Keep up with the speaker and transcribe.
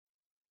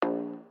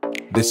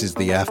This is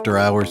the After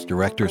Hours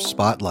Director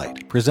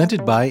Spotlight,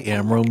 presented by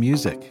Amro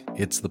Music.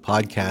 It's the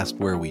podcast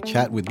where we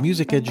chat with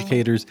music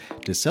educators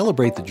to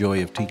celebrate the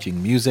joy of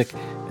teaching music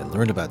and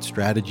learn about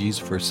strategies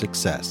for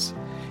success.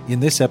 In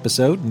this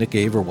episode, Nick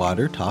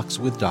Averwater talks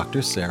with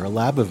Dr. Sarah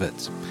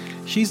Labovitz.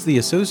 She's the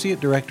Associate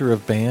Director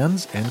of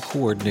Bands and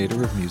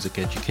Coordinator of Music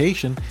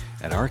Education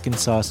at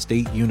Arkansas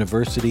State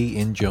University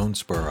in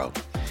Jonesboro.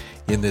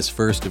 In this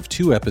first of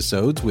two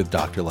episodes with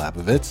Dr.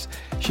 Labovitz,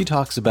 she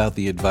talks about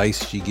the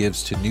advice she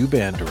gives to new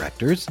band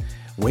directors,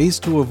 ways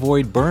to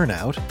avoid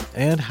burnout,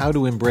 and how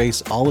to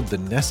embrace all of the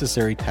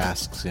necessary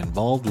tasks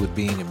involved with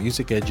being a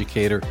music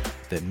educator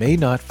that may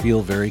not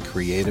feel very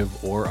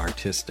creative or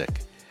artistic.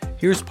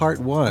 Here's part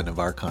one of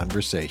our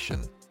conversation.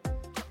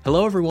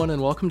 Hello, everyone,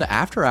 and welcome to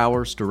After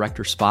Hours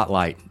Director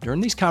Spotlight. During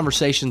these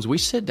conversations, we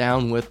sit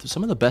down with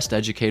some of the best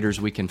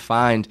educators we can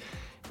find,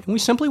 and we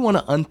simply want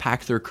to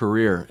unpack their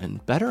career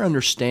and better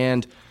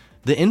understand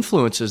the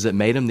influences that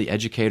made them the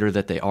educator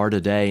that they are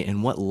today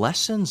and what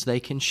lessons they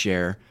can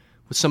share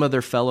with some of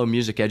their fellow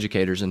music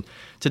educators. And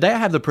today I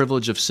have the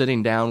privilege of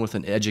sitting down with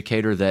an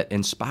educator that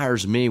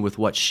inspires me with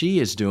what she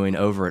is doing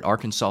over at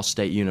Arkansas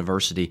State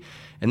University,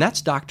 and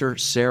that's Dr.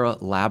 Sarah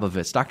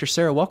Labovitz. Dr.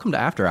 Sarah, welcome to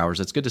After Hours.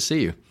 It's good to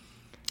see you.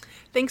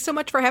 Thanks so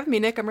much for having me,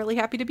 Nick. I'm really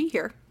happy to be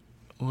here.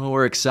 Well,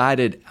 we're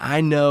excited.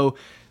 I know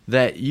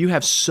that you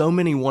have so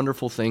many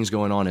wonderful things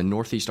going on in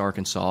Northeast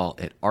Arkansas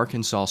at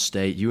Arkansas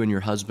State. You and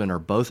your husband are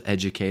both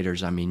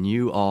educators. I mean,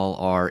 you all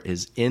are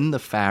as in the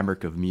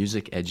fabric of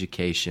music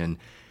education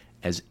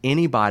as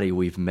anybody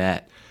we've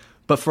met.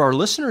 But for our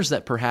listeners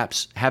that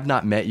perhaps have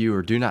not met you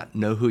or do not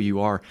know who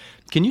you are,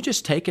 can you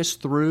just take us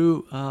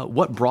through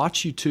what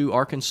brought you to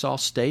Arkansas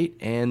State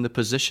and the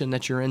position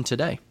that you're in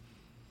today?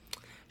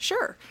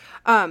 Sure.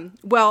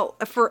 Well,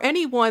 for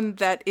anyone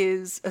that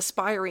is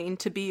aspiring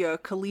to be a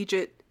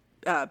collegiate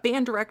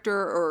band director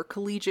or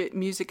collegiate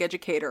music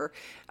educator,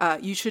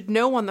 you should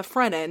know on the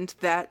front end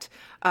that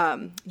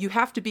you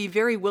have to be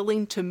very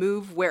willing to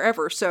move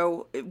wherever.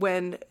 So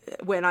when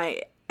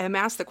I am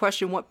asked the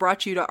question, what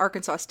brought you to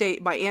Arkansas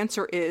State? My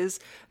answer is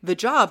the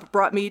job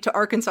brought me to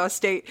Arkansas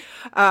State.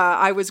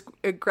 I was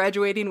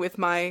graduating with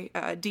my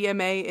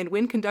DMA in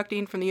wind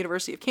conducting from the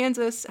University of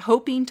Kansas,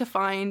 hoping to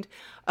find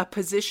a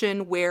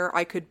position where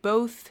I could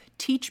both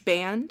teach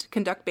band,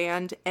 conduct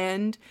band,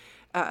 and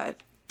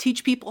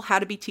teach people how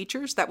to be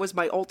teachers. That was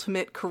my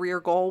ultimate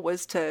career goal,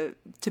 was to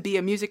be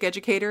a music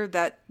educator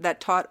that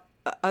taught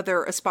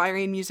other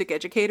aspiring music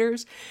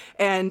educators.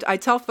 And I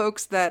tell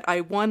folks that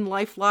I won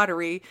life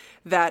lottery,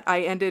 that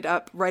I ended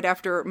up right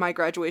after my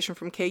graduation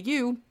from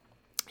KU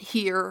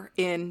here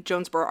in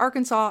Jonesboro,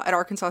 Arkansas, at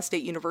Arkansas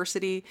State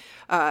University,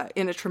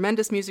 in a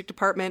tremendous music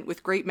department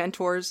with great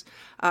mentors.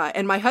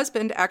 And my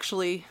husband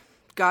actually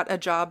got a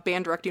job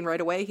band directing right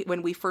away.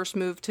 When we first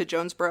moved to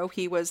Jonesboro,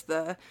 he was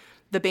the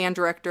band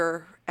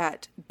director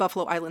at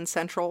Buffalo Island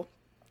Central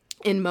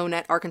in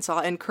Monette, Arkansas,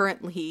 and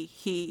currently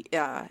he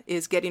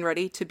is getting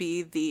ready to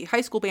be the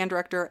high school band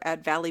director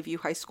at Valley View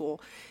High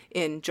School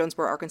in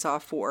Jonesboro, Arkansas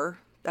for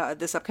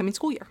this upcoming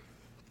school year.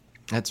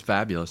 That's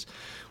fabulous.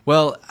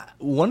 Well,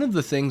 one of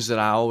the things that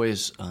I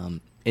always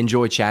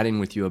enjoy chatting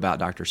with you about,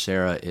 Dr.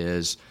 Sarah,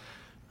 is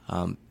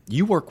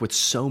you work with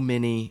so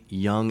many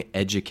young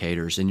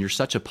educators, and you're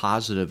such a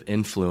positive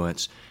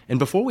influence. And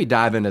before we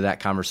dive into that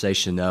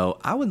conversation, though,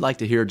 I would like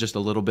to hear just a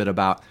little bit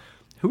about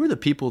who are the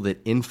people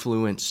that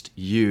influenced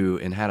you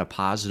and had a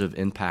positive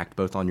impact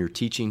both on your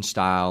teaching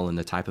style and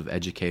the type of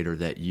educator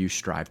that you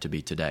strive to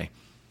be today?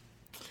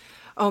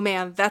 Oh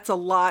man, that's a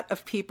lot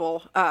of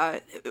people.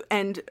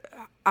 And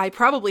I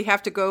probably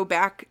have to go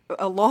back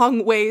a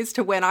long ways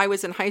to when I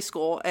was in high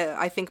school.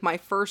 I think my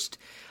first,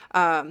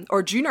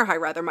 or junior high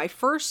rather, my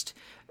first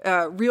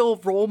real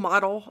role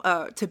model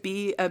to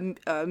be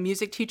a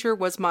music teacher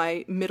was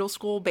my middle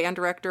school band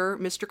director,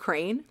 Mr.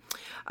 Crane.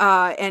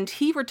 And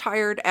he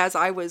retired as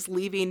I was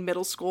leaving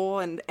middle school,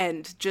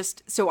 and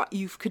just so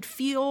you could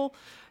feel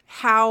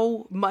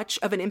how much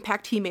of an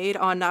impact he made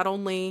on not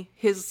only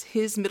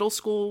his middle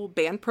school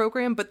band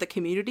program, but the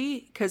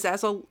community. Because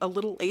as a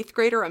little eighth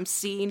grader, I'm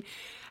seeing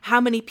how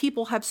many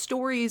people have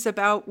stories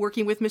about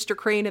working with Mr.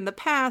 Crane in the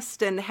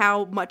past and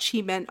how much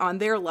he meant on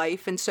their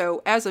life. And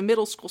so as a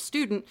middle school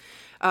student,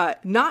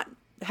 not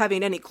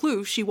having any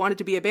clue she wanted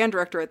to be a band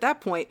director at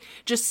that point,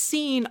 just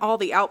seeing all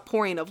the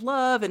outpouring of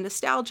love and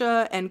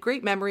nostalgia and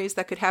great memories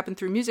that could happen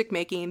through music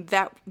making,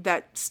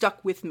 that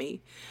stuck with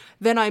me.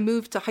 Then I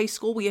moved to high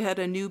school. We had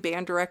a new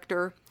band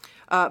director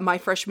my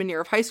freshman year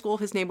of high school.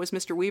 His name was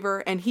Mr. Weaver,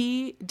 and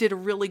he did a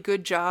really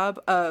good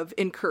job of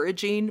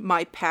encouraging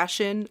my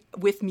passion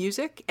with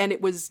music. And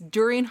it was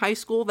during high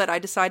school that I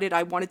decided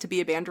I wanted to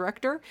be a band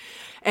director.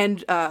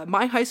 And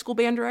my high school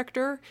band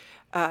director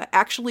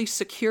actually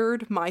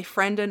secured my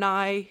friend and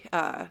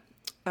I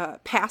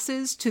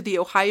passes to the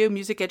Ohio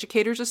Music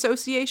Educators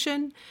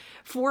Association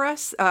for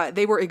us.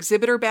 They were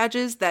exhibitor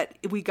badges that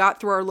we got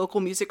through our local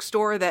music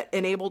store that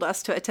enabled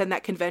us to attend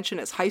that convention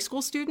as high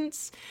school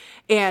students.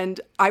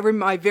 And I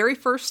remember my very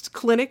first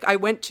clinic I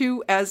went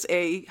to as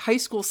a high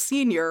school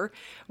senior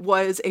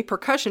was a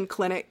percussion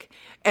clinic.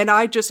 And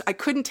I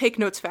couldn't take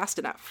notes fast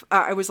enough.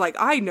 I was like,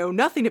 I know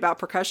nothing about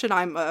percussion.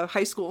 I'm a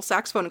high school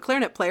saxophone and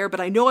clarinet player,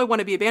 but I know I want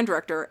to be a band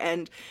director.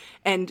 And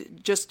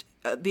just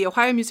the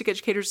Ohio Music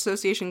Educators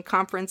Association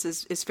conference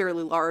is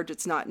fairly large.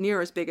 It's not near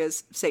as big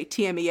as, say,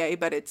 TMEA,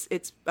 but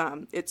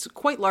it's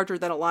quite larger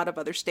than a lot of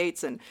other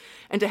states. And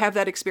to have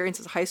that experience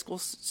as a high school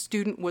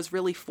student was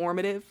really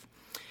formative.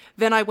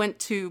 Then I went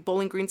to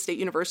Bowling Green State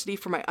University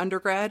for my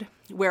undergrad,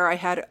 where I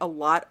had a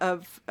lot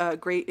of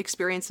great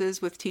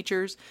experiences with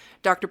teachers.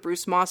 Dr.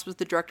 Bruce Moss was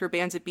the director of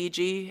bands at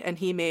BG, and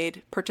he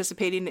made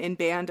participating in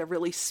band a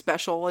really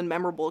special and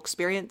memorable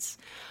experience.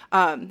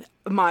 One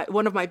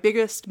of my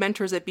biggest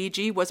mentors at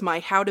BG was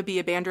my How to Be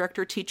a Band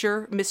Director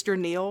teacher, Mr.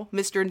 Neal.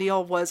 Mr.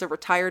 Neal was a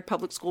retired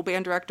public school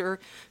band director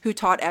who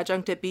taught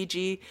adjunct at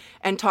BG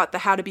and taught the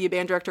How to Be a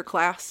Band Director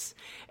class.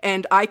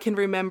 And I can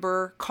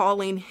remember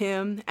calling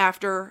him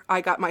after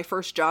I got my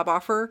first job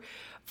offer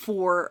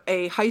for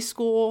a high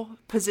school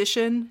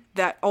position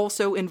that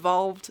also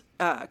involved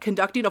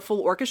conducting a full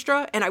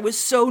orchestra. And I was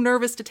so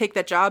nervous to take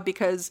that job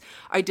because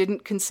I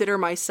didn't consider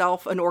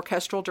myself an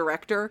orchestral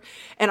director.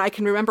 And I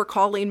can remember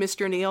calling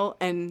Mr. Neal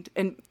and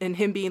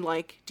him being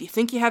like, "Do you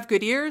think you have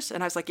good ears?"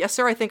 And I was like, "Yes,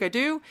 sir, I think I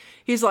do."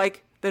 He's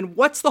like, "Then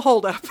what's the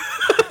holdup?"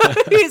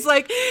 He's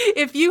like,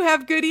 "If you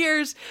have good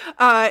ears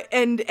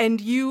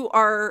and you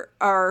are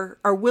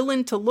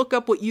willing to look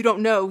up what you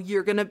don't know,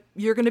 you're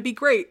gonna be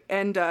great."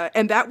 And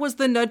that was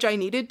the nudge I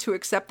needed to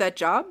accept that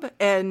job.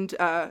 And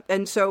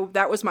so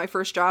that was my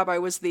first job. I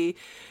was the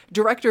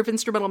director of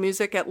instrumental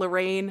music at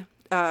Lorain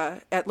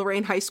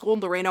High School in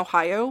Lorain,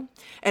 Ohio.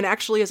 And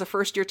actually, as a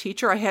first-year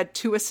teacher, I had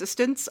 2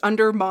 assistants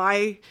under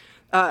my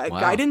Wow.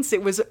 guidance.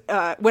 It was,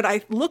 when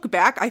I look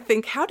back, I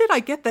think, how did I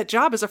get that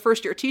job as a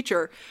first-year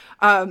teacher?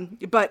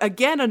 But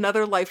again,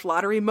 another life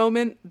lottery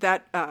moment.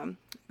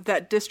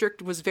 That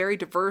district was very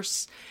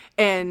diverse,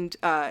 and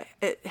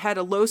it had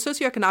a low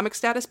socioeconomic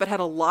status, but had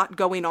a lot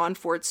going on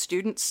for its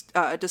students,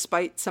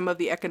 despite some of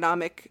the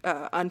economic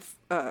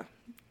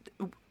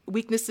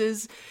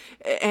weaknesses.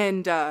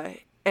 And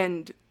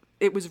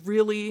it was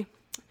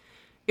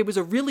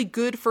a really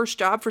good first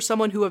job for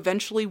someone who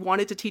eventually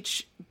wanted to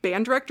teach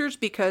band directors,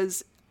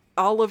 because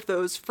all of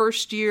those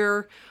first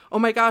year, oh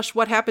my gosh,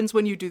 what happens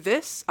when you do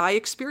this? I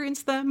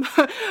experienced them.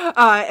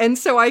 And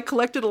so I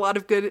collected a lot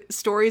of good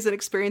stories and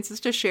experiences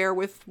to share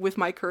with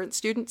my current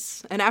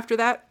students. And after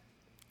that,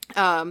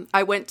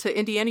 I went to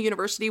Indiana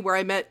University, where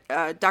I met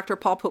Dr.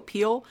 Paul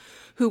Popeil,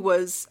 who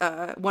was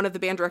one of the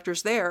band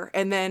directors there.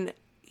 And then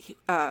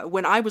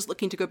when I was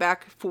looking to go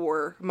back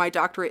for my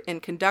doctorate in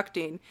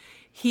conducting,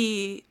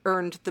 he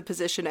earned the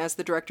position as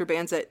the director of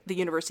bands at the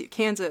University of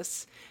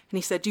Kansas. And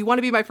he said, "Do you want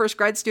to be my first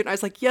grad student?" I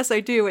was like, "Yes, I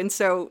do." And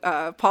so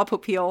Paul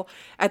Popeil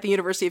at the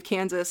University of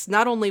Kansas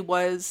not only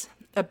was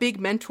a big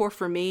mentor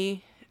for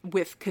me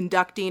with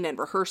conducting and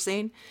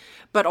rehearsing,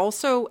 but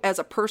also as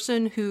a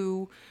person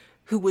who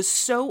was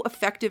so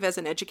effective as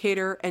an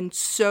educator and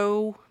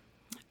so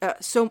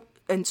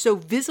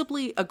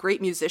visibly a great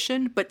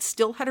musician, but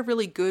still had a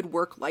really good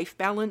work-life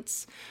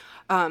balance.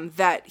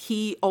 That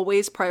he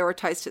always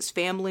prioritized his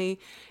family,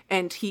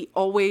 and I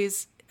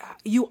always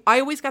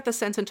got the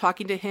sense in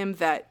talking to him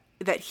that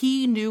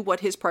he knew what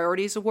his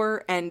priorities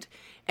were, and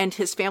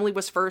his family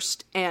was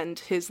first, and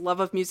his love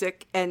of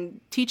music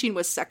and teaching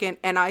was second.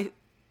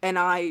 And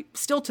I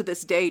still to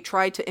this day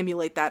try to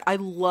emulate that. I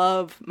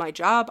love my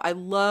job. I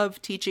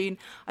love teaching.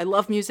 I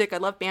love music. I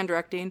love band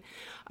directing.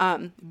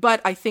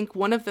 But I think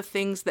one of the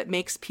things that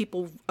makes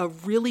people a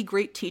really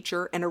great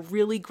teacher and a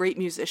really great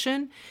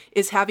musician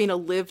is having a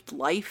lived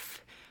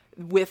life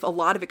with a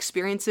lot of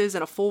experiences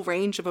and a full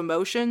range of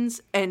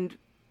emotions. And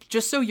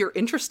just so you're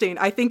interesting.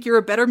 I think you're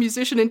a better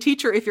musician and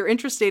teacher if you're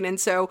interesting. And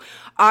so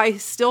I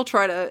still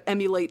try to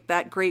emulate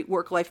that great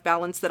work-life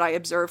balance that I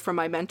observed from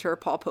my mentor,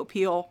 Paul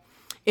Popeil,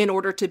 in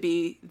order to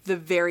be the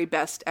very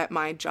best at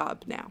my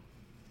job now.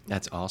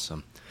 That's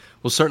awesome.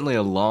 Well, certainly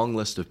a long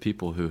list of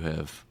people who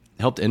have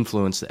helped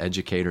influence the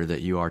educator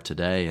that you are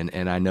today,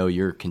 and I know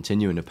you're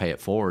continuing to pay it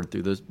forward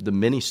through the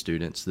many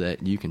students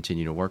that you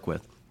continue to work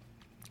with.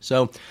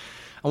 So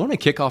I want to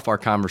kick off our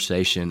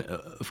conversation.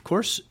 Of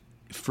course,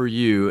 for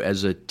you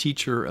as a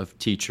teacher of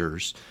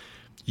teachers,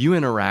 you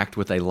interact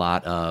with a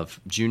lot of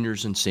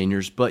juniors and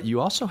seniors, but you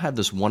also have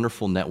this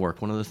wonderful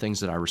network. One of the things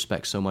that I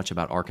respect so much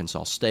about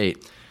Arkansas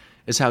State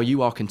is how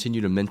you all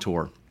continue to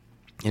mentor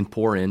and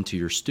pour into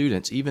your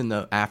students, even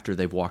though after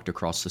they've walked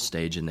across the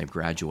stage and they've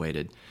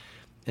graduated.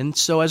 And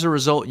so as a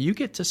result, you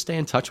get to stay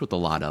in touch with a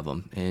lot of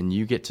them, and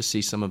you get to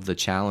see some of the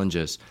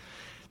challenges.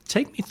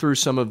 Take me through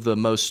some of the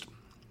most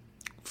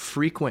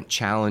frequent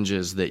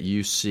challenges that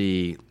you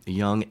see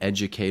young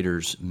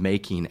educators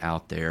making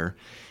out there,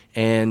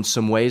 and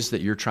some ways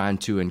that you're trying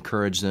to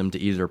encourage them to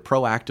either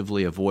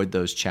proactively avoid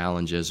those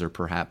challenges or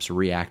perhaps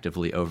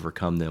reactively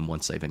overcome them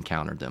once they've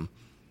encountered them.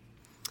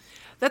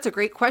 That's a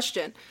great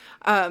question.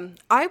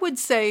 I would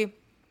say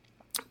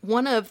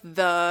one of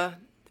the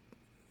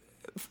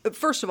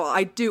first of all,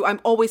 I'm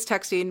always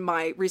texting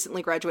my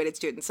recently graduated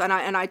students, and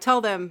I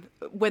tell them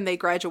when they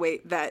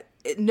graduate that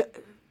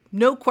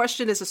no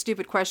question is a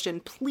stupid question.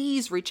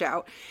 Please reach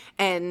out,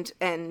 and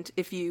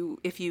if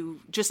you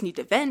just need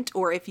to vent,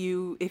 or if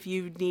you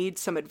need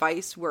some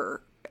advice, we're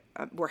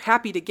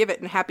happy to give it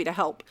and happy to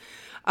help.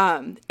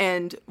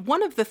 And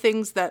one of the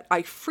things that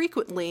I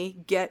frequently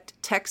get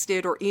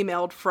texted or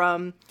emailed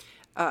from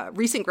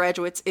recent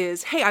graduates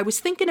is, hey, I was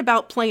thinking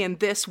about playing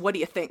this. What do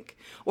you think?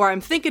 Or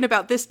I'm thinking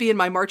about this being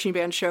my marching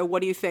band show.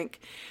 What do you think?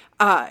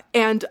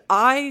 And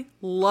I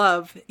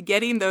love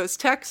getting those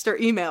texts or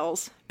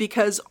emails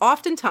because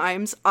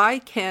oftentimes I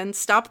can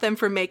stop them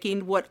from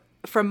making what,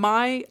 from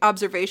my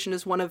observation,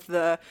 is one of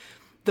the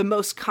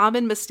most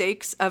common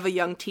mistakes of a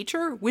young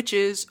teacher, which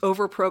is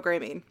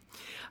over-programming,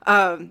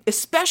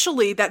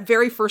 especially that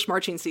very first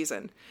marching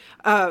season.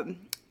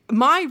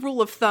 My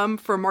rule of thumb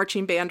for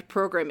marching band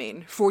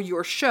programming for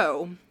your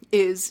show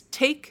is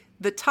take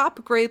the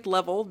top grade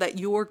level that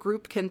your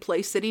group can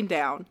play sitting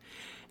down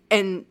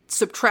and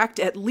subtract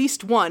at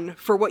least one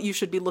for what you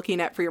should be looking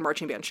at for your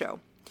marching band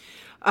show.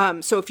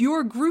 So if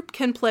your group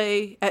can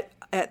play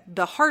at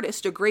the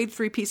hardest a grade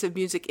 3 piece of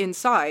music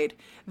inside,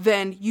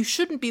 then you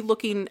shouldn't be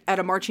looking at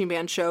a marching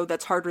band show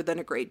that's harder than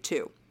a grade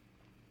 2.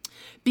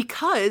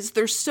 Because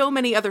there's so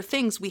many other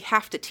things we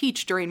have to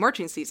teach during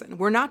marching season.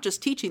 We're not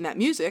just teaching that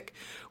music.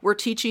 We're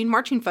teaching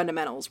marching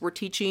fundamentals. We're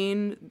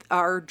teaching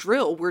our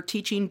drill. We're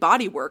teaching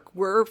body work.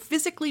 We're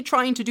physically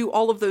trying to do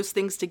all of those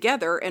things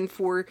together. And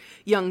for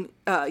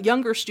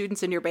younger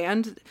students in your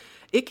band,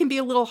 it can be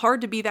a little hard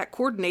to be that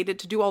coordinated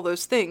to do all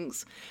those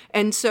things.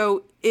 And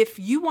so if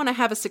you want to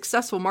have a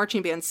successful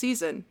marching band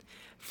season,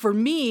 for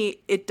me,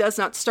 it does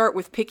not start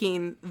with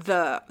picking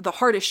the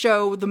hardest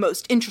show, the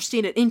most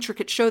interesting and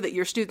intricate show that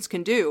your students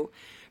can do.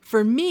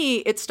 For me,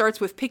 it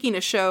starts with picking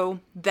a show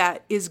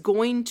that is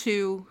going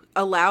to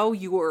allow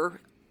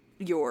your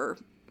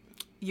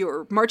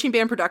marching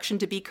band production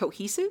to be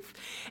cohesive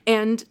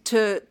and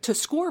to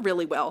score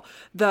really well.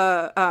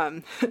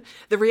 The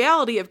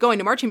reality of going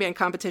to marching band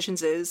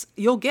competitions is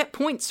you'll get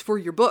points for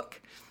your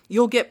book.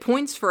 You'll get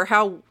points for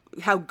how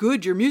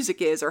good your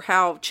music is, or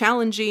how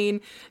challenging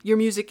your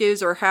music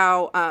is, or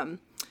how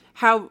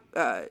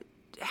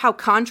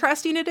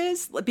contrasting it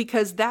is,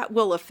 because that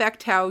will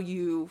affect how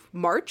you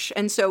march.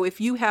 And so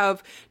if you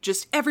have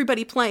just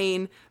everybody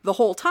playing the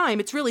whole time,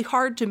 it's really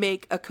hard to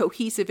make a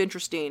cohesive,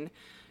 interesting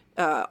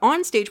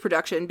on-stage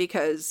production,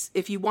 because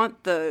if you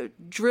want the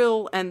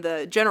drill and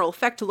the general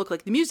effect to look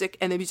like the music,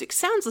 and the music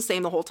sounds the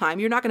same the whole time,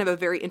 you're not going to have a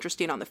very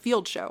interesting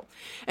on-the-field show.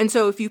 And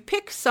so if you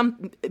pick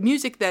some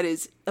music that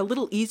is a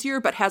little easier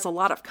but has a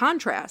lot of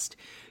contrast,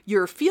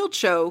 your field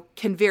show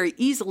can very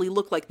easily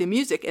look like the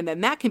music, and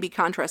then that can be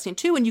contrasting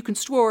too, and you can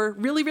score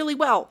really, really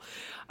well.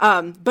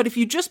 But if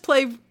you just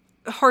play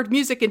hard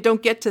music and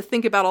don't get to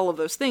think about all of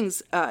those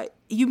things,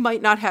 you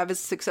might not have as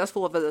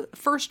successful of a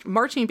first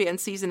marching band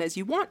season as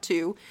you want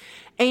to.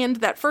 And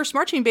that first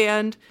marching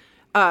band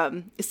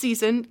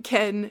season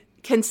can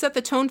set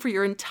the tone for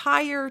your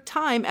entire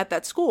time at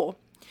that school.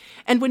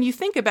 And when you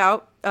think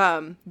about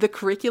the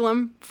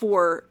curriculum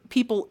for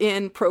people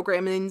in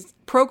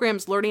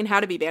programs learning how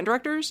to be band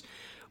directors,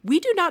 we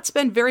do not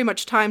spend very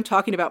much time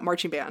talking about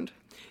marching band.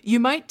 You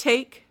might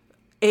take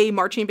a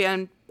marching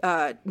band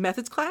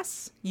methods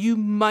class. You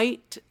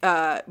might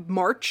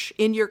march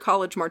in your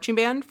college marching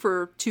band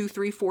for 2,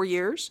 3, 4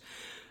 years.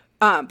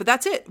 But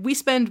that's it. We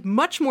spend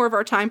much more of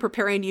our time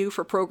preparing you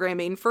for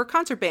programming for a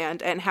concert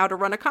band and how to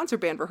run a concert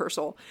band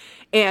rehearsal.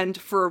 And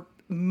for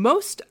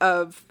most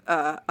of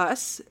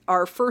us,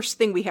 our first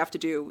thing we have to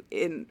do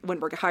when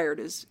we're hired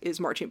is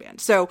marching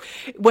band. So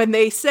when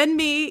they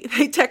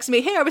text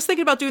me, hey, I was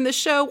thinking about doing this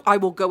show, I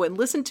will go and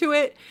listen to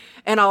it,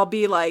 and I'll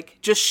be like,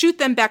 just shoot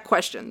them back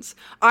questions.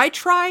 I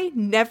try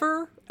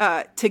never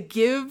to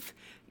give,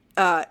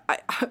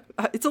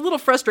 it's a little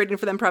frustrating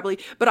for them probably,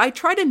 but I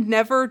try to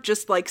never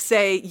just like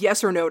say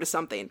yes or no to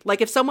something. Like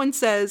if someone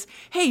says,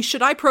 hey,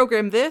 should I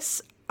program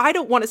this? I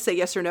don't want to say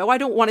yes or no. I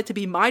don't want it to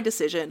be my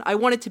decision. I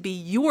want it to be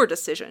your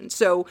decision.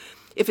 So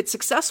if it's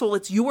successful,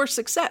 it's your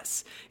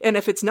success. And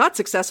if it's not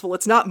successful,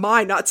 it's not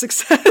my not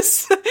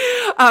success.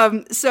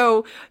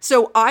 So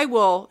I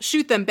will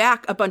shoot them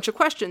back a bunch of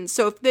questions.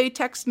 So if they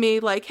text me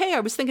like, hey, I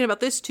was thinking about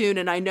this tune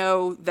and I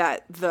know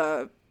that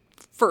the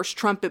first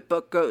trumpet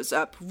book goes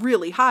up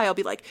really high, I'll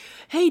be like,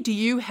 hey, do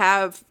you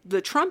have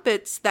the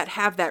trumpets that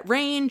have that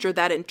range or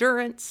that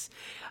endurance?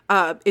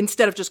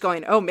 Instead of just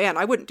going, oh man,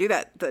 I wouldn't do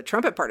that. The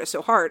trumpet part is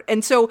so hard.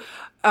 And so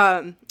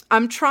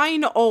I'm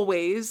trying to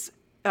always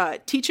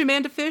teach a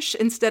man to fish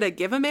instead of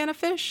give a man a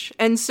fish.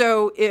 And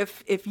so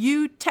if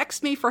you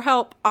text me for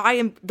help, I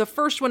am the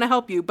first one to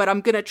help you, but I'm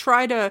going to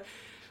try to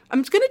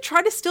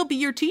still be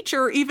your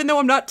teacher, even though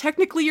I'm not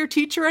technically your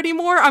teacher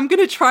anymore. I'm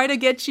going to try to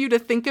get you to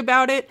think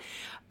about it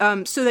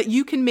so that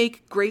you can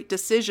make great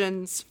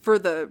decisions for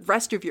the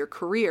rest of your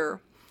career.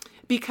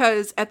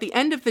 Because at the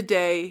end of the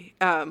day,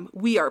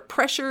 we are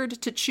pressured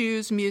to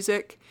choose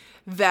music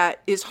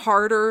that is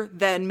harder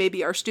than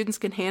maybe our students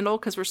can handle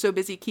because we're so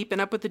busy keeping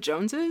up with the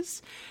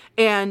Joneses.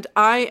 And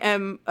I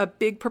am a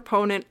big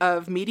proponent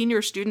of meeting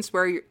your students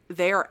where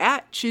they are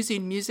at,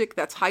 choosing music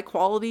that's high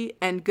quality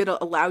and going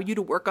to allow you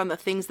to work on the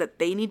things that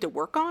they need to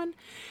work on.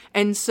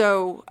 And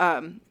so,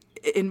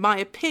 in my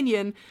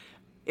opinion,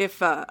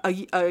 if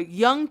a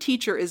young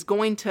teacher is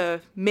going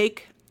to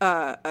make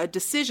a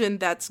decision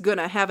that's going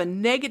to have a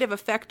negative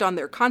effect on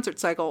their concert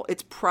cycle,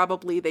 it's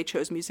probably they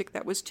chose music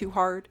that was too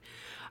hard.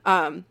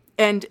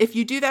 And if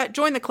you do that,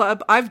 join the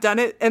club. I've done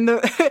it. And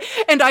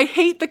and I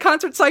hate the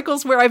concert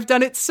cycles where I've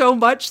done it so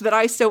much that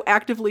I so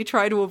actively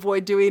try to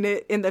avoid doing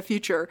it in the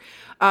future.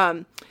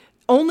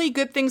 Only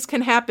good things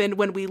can happen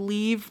when we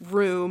leave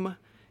room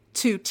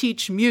to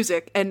teach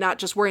music and not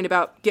just worrying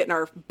about getting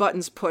our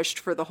buttons pushed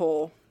for the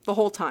whole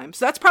time.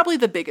 So that's probably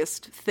the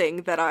biggest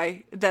thing that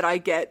I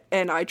get,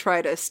 and I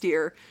try to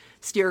steer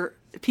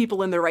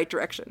people in the right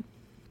direction.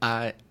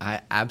 I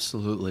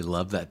absolutely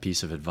love that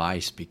piece of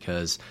advice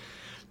because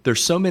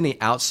there's so many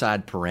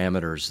outside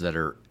parameters that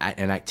are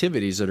and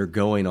activities that are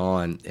going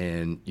on,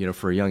 and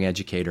for a young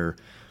educator,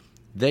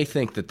 they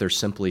think that they're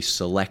simply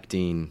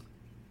selecting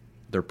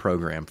their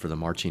program for the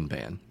marching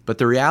band. But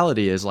the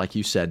reality is, like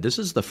you said, this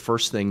is the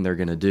first thing they're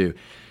going to do.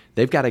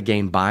 They've got to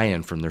gain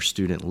buy-in from their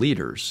student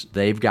leaders.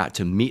 They've got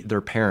to meet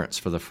their parents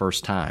for the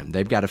first time.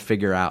 They've got to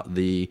figure out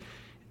the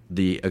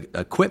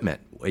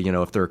equipment,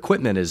 if their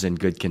equipment is in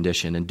good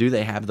condition, and do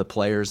they have the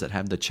players that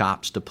have the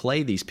chops to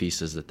play these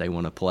pieces that they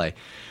want to play.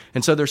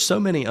 And so there's so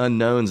many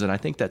unknowns, and I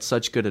think that's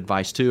such good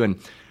advice too. And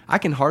I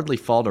can hardly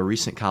fault a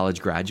recent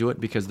college graduate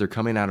because they're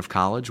coming out of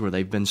college where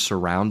they've been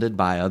surrounded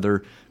by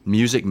other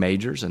music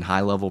majors and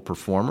high-level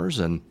performers,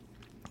 and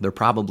they're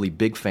probably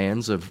big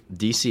fans of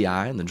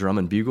DCI and the Drum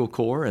and Bugle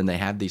Corps, and they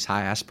have these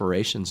high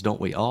aspirations,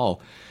 don't we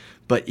all?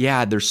 But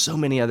yeah, there's so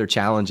many other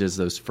challenges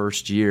those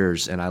first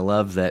years, and I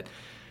love that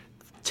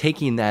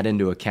taking that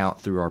into account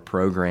through our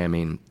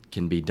programming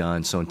can be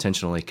done so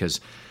intentionally,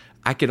 because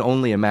I could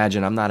only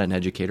imagine, I'm not an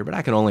educator, but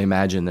I can only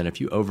imagine that if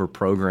you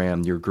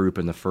overprogram your group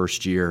in the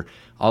first year,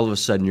 all of a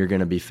sudden you're going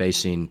to be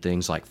facing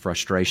things like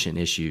frustration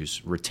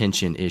issues,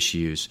 retention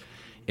issues,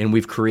 and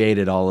we've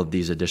created all of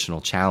these additional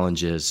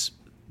challenges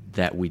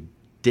that we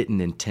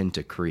didn't intend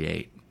to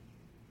create.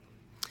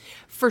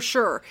 For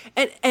sure.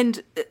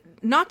 And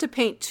not to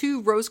paint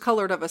too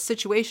rose-colored of a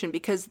situation,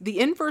 because the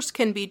inverse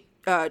can be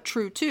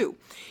true too.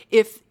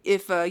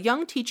 If a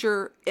young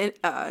teacher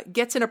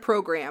gets in a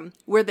program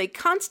where they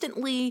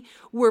constantly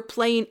were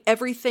playing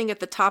everything at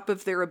the top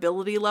of their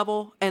ability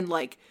level and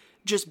like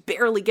just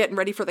barely getting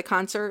ready for the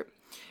concert,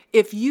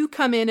 if you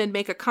come in and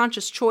make a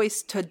conscious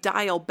choice to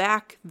dial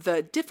back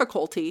the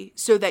difficulty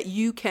so that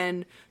you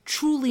can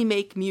truly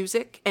make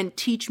music and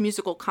teach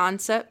musical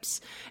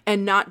concepts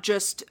and not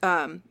just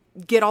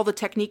get all the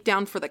technique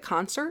down for the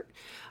concert,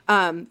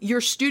 your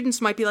students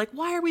might be like,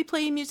 why are we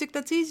playing music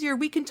that's easier?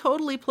 We can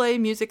totally play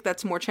music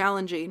that's more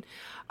challenging.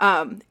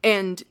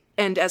 And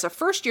as a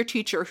first-year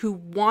teacher who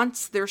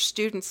wants their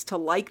students to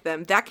like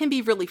them, that can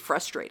be really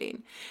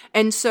frustrating.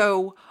 And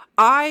so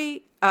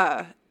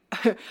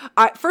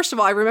first of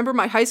all, I remember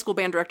my high school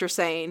band director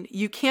saying,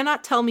 you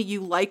cannot tell me you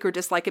like or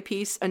dislike a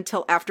piece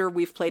until after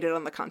we've played it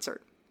on the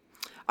concert.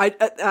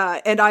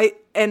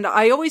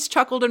 I always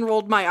chuckled and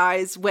rolled my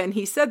eyes when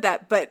he said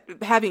that, but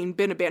having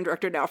been a band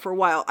director now for a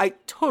while, I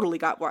totally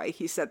got why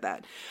he said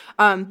that.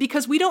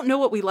 Because we don't know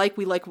what we like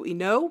what we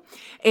know.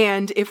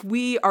 And if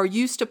we are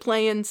used to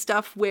playing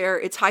stuff where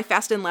it's high,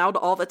 fast, and loud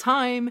all the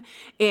time,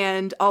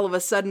 and all of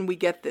a sudden we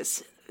get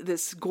this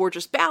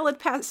gorgeous ballad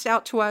passed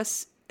out to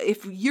us,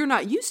 if you're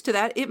not used to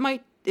that, it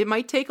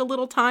might take a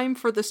little time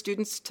for the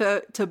students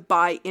to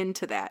buy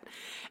into that.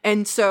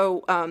 And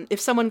so if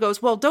someone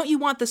goes, well, don't you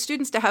want the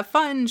students to have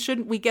fun?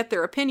 Shouldn't we get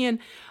their opinion?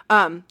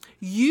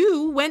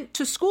 You went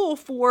to school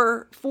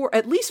for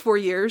at least 4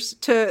 years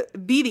to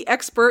be the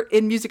expert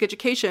in music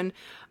education.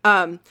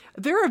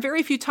 There are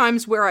very few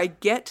times where I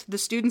get the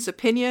student's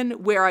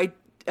opinion where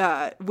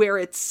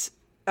it's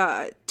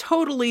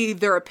totally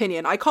their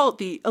opinion. I call it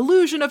the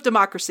illusion of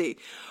democracy.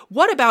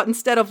 What about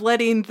instead of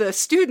letting the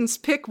students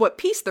pick what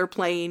piece they're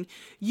playing,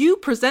 you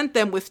present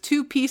them with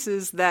two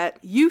pieces that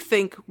you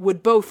think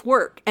would both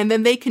work, and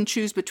then they can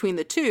choose between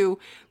the two.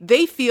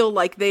 They feel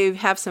like they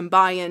have some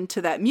buy-in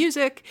to that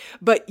music,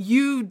 but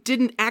you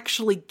didn't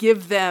actually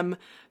give them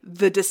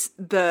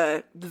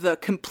the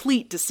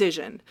complete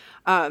decision.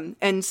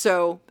 And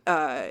so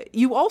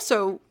you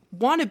also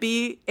want to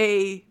be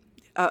a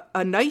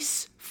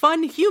nice,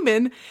 fun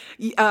human.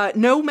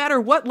 No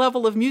matter what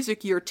level of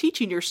music you're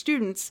teaching your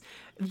students,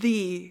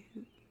 the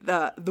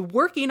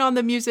working on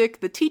the music,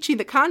 the teaching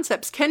the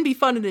concepts can be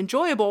fun and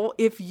enjoyable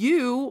if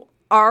you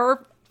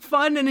are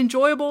fun and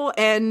enjoyable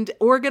and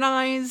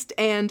organized,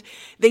 and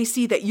they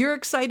see that you're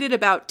excited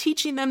about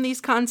teaching them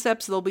these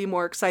concepts. They'll be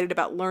more excited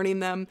about learning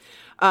them.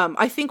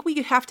 I think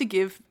we have to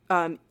give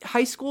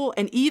high school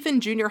and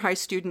even junior high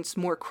students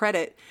more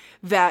credit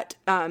that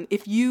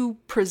if you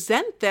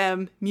present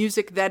them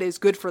music that is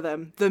good for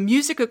them, the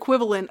music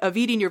equivalent of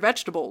eating your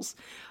vegetables,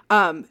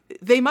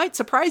 they might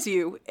surprise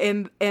you.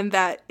 And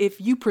that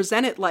if you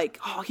present it like,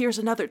 oh, here's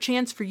another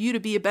chance for you to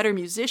be a better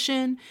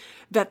musician,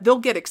 that they'll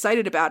get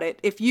excited about it.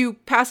 If you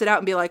pass it out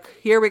and be like,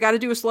 here, we got to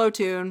do a slow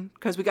tune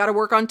because we got to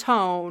work on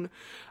tone,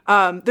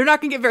 they're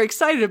not going to get very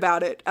excited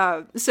about it.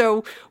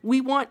 So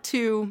we want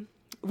to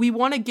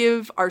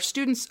give our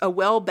students a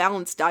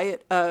well-balanced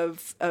diet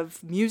of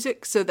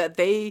music so that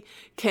they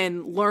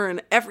can learn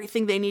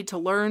everything they need to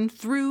learn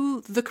through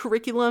the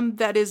curriculum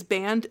that is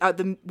band,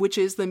 which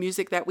is the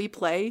music that we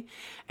play.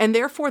 And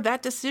therefore,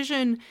 that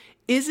decision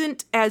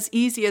isn't as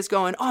easy as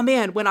going, oh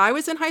man, when I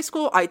was in high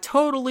school, I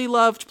totally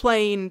loved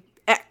playing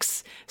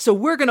X, so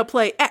we're going to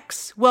play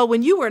X. Well,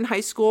 when you were in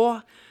high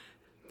school,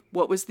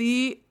 what was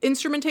the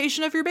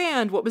instrumentation of your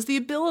band? What was the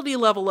ability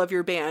level of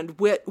your band?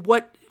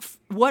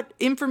 What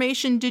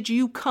information did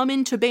you come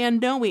into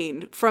band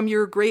knowing from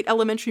your great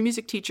elementary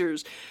music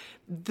teachers?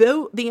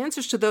 Though the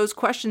answers to those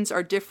questions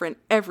are different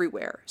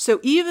everywhere. So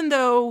even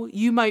though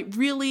you might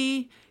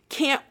really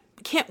can't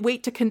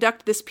wait to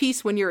conduct this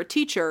piece when you're a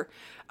teacher,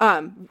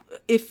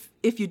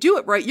 if you do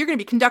it right, you're going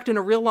to be conducting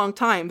a real long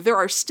time. There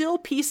are still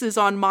pieces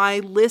on my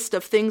list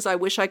of things I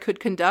wish I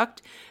could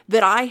conduct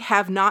that I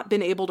have not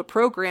been able to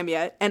program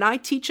yet. And I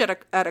teach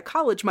at a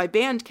college. My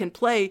band can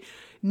play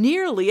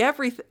nearly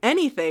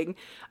anything,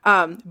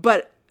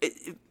 but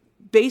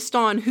based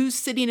on who's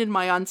sitting in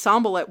my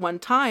ensemble at one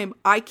time,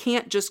 I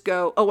can't just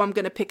go, oh, I'm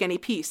going to pick any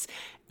piece.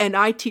 And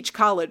I teach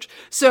college.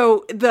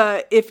 So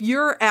if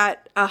you're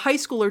at a high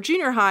school or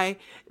junior high,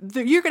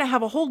 you're going to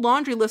have a whole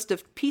laundry list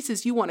of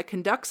pieces you want to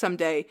conduct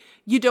someday.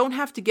 You don't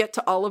have to get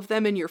to all of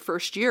them in your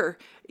first year.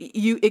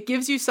 It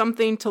gives you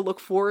something to look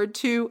forward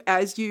to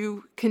as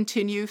you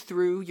continue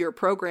through your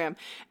program.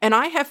 And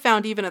I have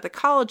found even at the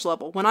college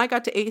level, when I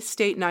got to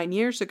A-State 9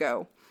 years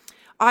ago,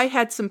 I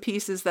had some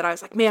pieces that I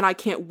was like, man, I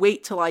can't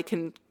wait till I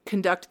can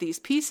conduct these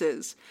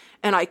pieces.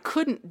 And I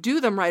couldn't do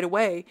them right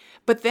away.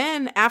 But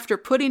then after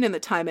putting in the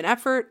time and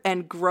effort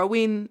and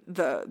growing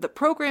the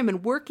program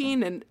and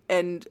working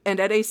and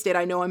at A-State,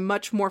 I know I'm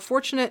much more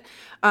fortunate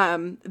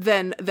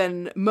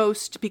than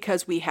most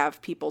because we have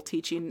people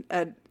teaching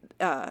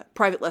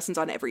private lessons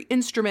on every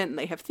instrument, and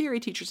they have theory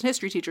teachers and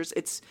history teachers.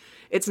 It's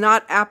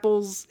not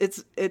apples.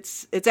 It's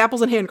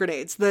apples and hand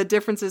grenades. The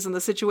differences in the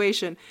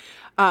situation,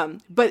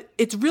 but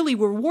it's really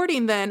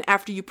rewarding then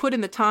after you put in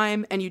the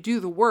time and you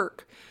do the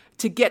work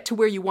to get to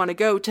where you want to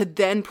go to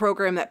then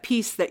program that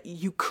piece that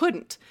you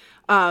couldn't.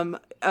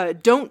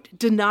 Don't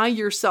deny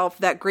yourself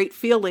that great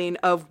feeling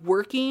of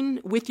working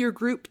with your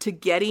group to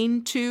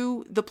getting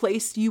to the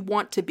place you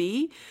want to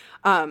be,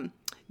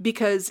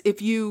 because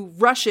if you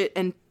rush it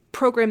and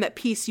program that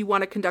piece you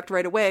want to conduct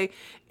right away,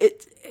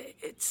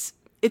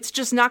 it's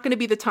just not going to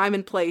be the time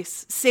and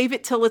place. Save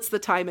it till it's the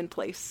time and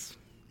place.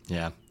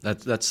 Yeah,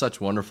 that's such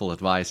wonderful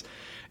advice.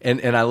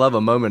 And I love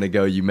a moment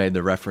ago you made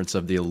the reference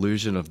of the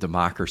illusion of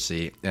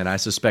democracy. And I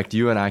suspect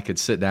you and I could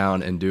sit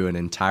down and do an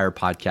entire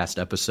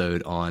podcast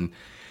episode on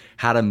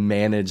how to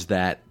manage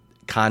that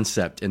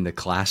concept in the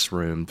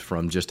classroom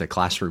from just a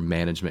classroom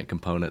management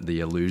component,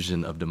 the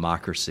illusion of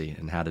democracy,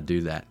 and how to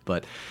do that.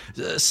 But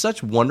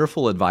such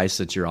wonderful advice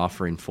that you're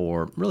offering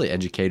for really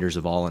educators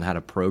of all and how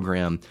to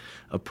program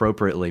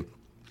appropriately.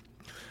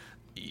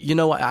 You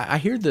know, I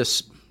hear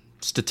this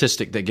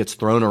statistic that gets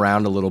thrown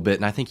around a little bit,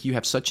 and I think you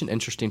have such an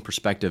interesting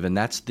perspective, and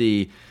that's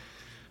the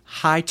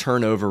high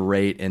turnover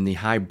rate and the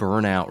high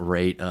burnout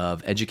rate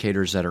of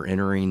educators that are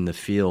entering the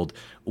field.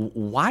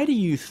 Why do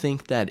you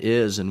think that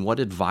is, and what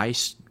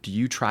advice do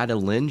you try to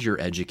lend your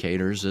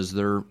educators as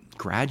they're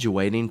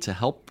graduating to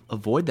help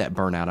avoid that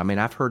burnout? I mean,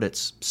 I've heard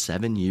it's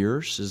 7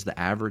 years is the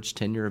average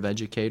tenure of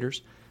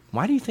educators.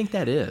 Why do you think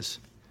that is?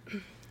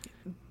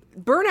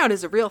 Burnout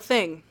is a real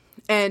thing,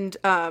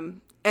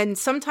 and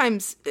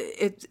sometimes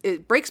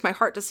it breaks my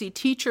heart to see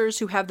teachers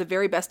who have the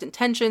very best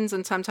intentions,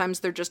 and sometimes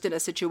they're just in a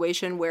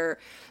situation where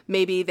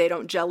maybe they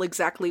don't gel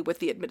exactly with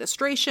the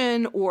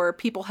administration, or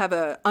people have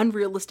an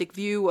unrealistic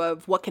view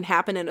of what can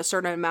happen in a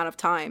certain amount of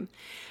time.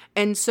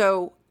 And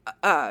so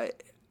I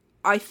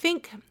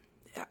think,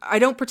 I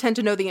don't pretend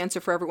to know the answer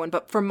for everyone,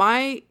 but from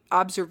my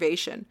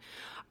observation,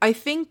 I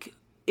think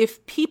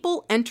if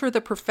people enter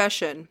the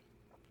profession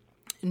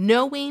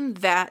knowing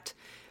that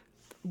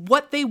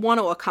what they want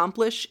to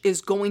accomplish is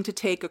going to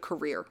take a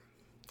career.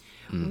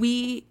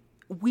 We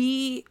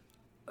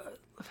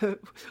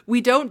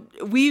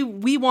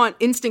want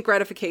instant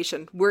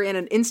gratification. We're in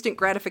an instant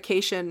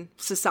gratification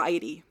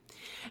society.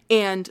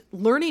 And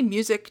learning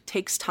music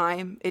takes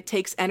time. It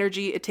takes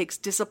energy. It takes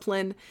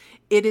discipline.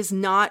 It is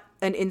not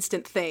an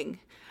instant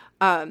thing.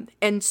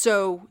 And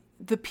so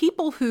the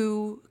people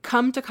who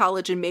come to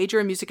college and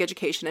major in music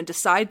education and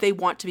decide they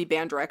want to be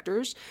band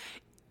directors,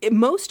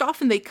 most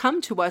often they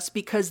come to us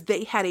because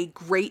they had a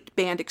great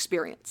band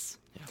experience.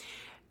 Yeah.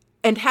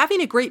 And having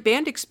a great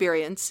band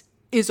experience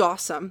is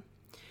awesome,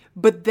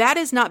 but that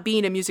is not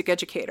being a music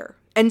educator.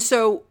 And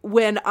so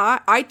when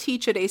I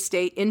teach at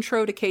A-State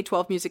Intro to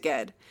K-12 Music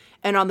Ed,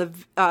 and on the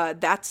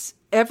that's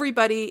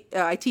everybody,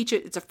 I teach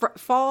it, it's a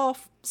fall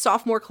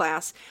sophomore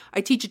class.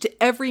 I teach it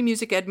to every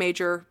music ed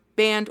major,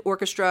 band,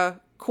 orchestra,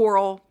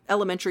 choral,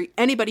 elementary,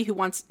 anybody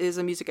who is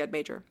a music ed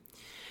major.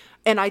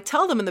 And I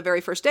tell them in the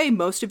very first day,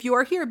 most of you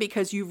are here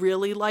because you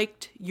really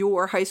liked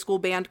your high school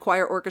band,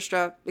 choir,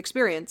 orchestra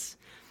experience.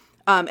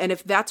 And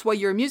if that's why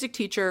you're a music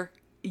teacher,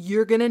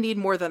 you're going to need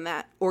more than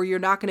that, or you're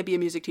not going to be a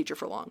music teacher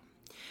for long.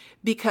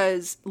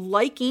 Because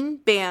liking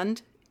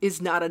band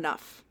is not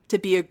enough to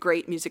be a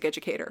great music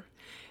educator.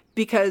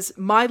 Because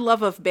my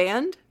love of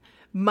band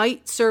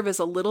might serve as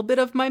a little bit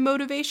of my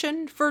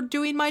motivation for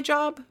doing my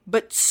job,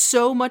 but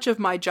so much of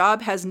my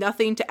job has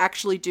nothing to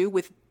actually do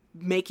with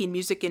making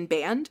music in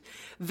band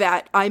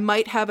that I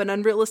might have an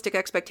unrealistic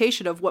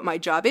expectation of what my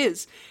job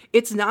is.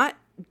 It's not,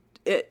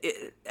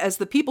 as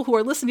the people who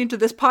are listening to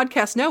this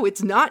podcast know,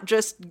 it's not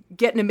just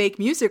getting to make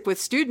music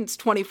with students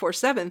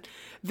 24/7.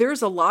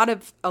 There's a lot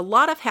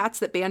of hats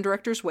that band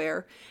directors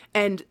wear,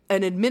 and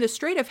an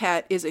administrative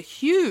hat is a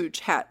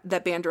huge hat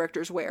that band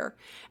directors wear.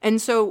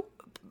 And so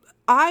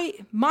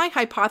my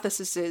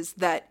hypothesis is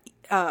that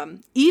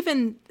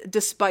even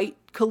despite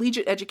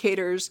collegiate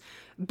educators'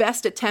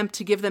 best attempt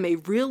to give them a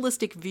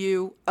realistic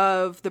view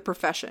of the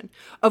profession,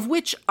 of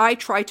which I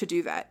try to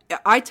do that.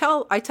 I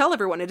tell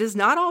everyone it is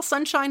not all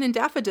sunshine and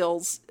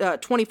daffodils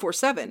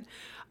 24/7.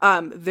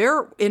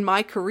 There, in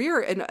my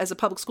career and as a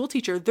public school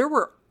teacher, there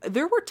were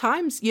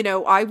times,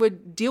 I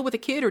would deal with a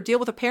kid or deal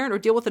with a parent or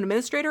deal with an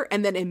administrator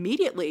and then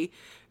immediately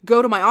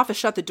go to my office,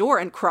 shut the door,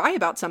 and cry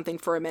about something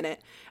for a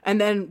minute,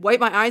 and then wipe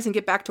my eyes and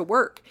get back to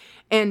work.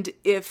 And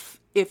if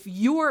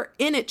you're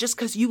in it just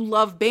because you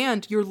love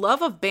band, your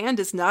love of band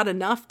is not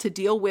enough to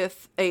deal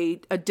with a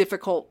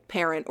difficult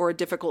parent or a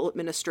difficult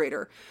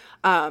administrator.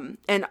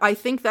 And I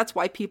think that's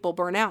why people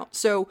burn out.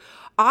 So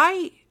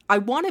I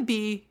want to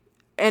be,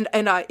 and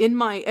in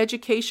my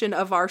education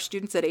of our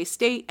students at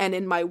A-State and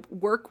in my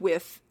work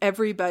with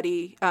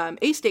everybody,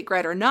 A-State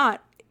grad or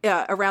not,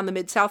 around the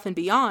Mid-South and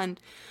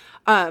beyond,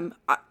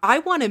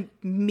 I want to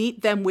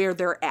meet them where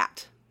they're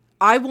at.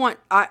 I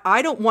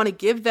don't want to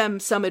give them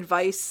some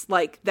advice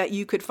like that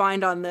you could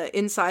find on the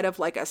inside of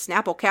like a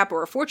Snapple cap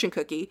or a fortune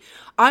cookie.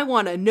 I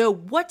want to know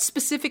what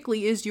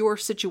specifically is your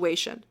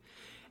situation,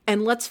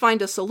 and let's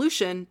find a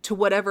solution to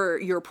whatever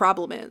your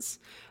problem is.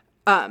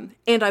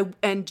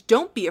 And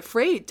don't be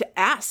afraid to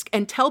ask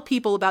and tell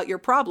people about your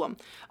problem.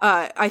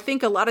 I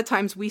think a lot of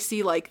times we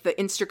see like the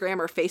Instagram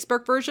or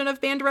Facebook version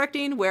of band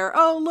directing where,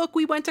 oh, look,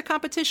 we went to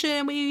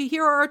competition,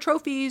 here are our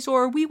trophies,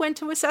 or we went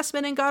to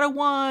assessment and got a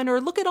 1,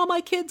 or look at all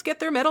my kids get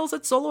their medals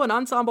at solo and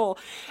ensemble.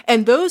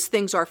 And those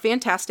things are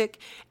fantastic,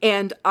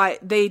 and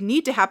they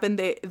need to happen.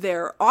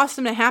 They're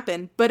awesome to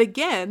happen. But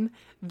again,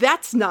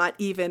 that's not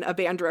even a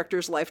band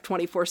director's life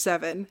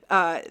 24/7.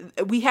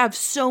 We have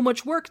so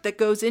much work that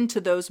goes into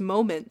those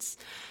moments.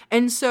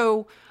 And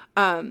so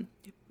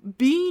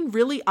being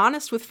really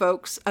honest with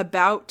folks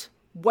about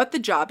what the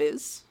job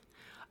is,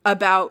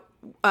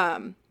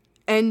 and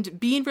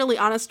being really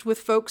honest with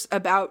folks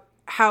about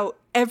how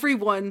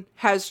everyone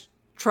has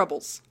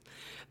troubles.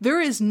 There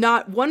is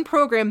not one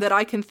program that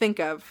I can think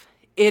of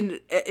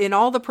in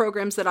all the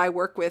programs that I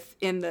work with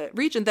in the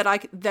region that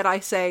I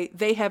say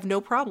they have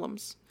no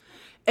problems.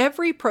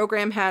 Every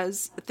program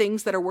has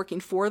things that are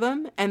working for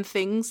them and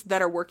things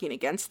that are working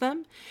against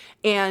them.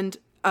 And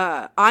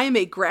I am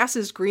a grass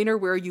is greener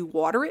where you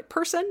water it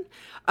person.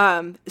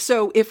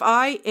 So if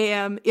I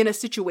am in a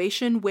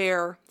situation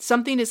where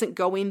something isn't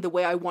going the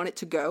way I want it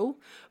to go,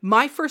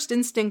 my first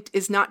instinct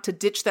is not to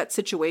ditch that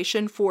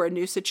situation for a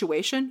new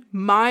situation.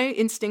 My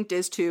instinct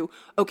is to,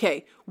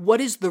 okay,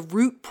 what is the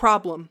root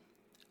problem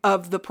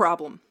of the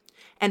problem?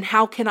 And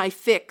how can I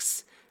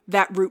fix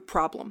that root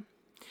problem?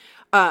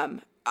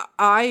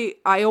 I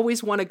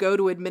always want to go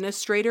to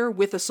administrator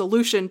with a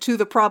solution to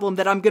the problem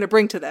that I'm going to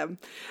bring to them.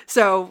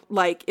 So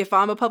like if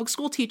I'm a public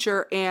school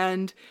teacher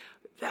and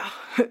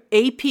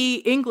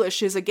AP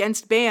English is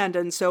against band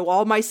and so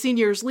all my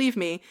seniors leave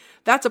me,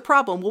 that's a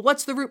problem. Well,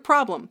 what's the root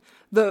problem?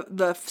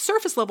 The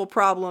surface level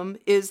problem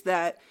is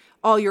that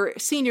all your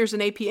seniors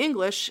in AP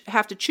English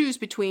have to choose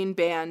between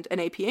band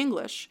and AP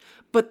English.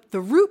 But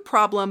the root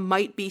problem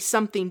might be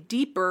something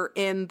deeper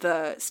in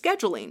the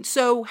scheduling.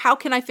 So how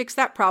can I fix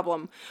that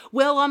problem?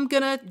 Well, I'm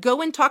going to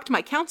go and talk to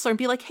my counselor and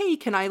be like, hey,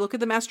 can I look at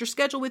the master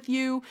schedule with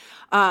you?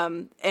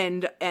 And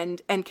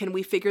can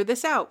we figure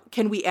this out?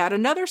 Can we add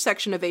another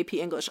section of AP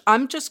English?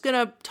 I'm just going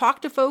to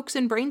talk to folks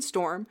and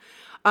brainstorm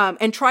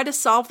and try to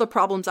solve the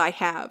problems I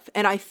have.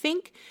 And I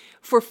think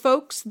for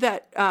folks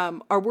that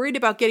are worried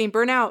about getting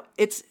burnout,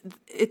 it's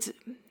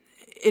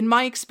in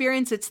my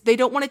experience, they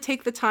don't want to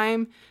take the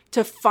time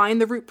to find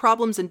the root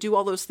problems and do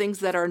all those things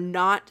that are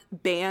not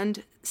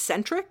band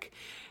centric.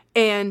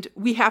 And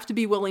we have to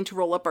be willing to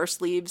roll up our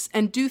sleeves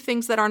and do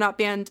things that are not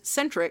band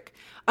centric,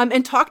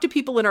 and talk to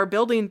people in our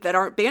building that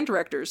aren't band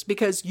directors,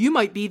 because you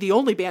might be the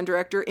only band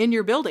director in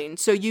your building.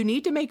 So you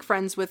need to make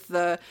friends with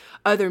the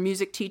other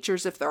music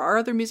teachers, if there are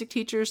other music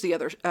teachers, the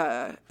other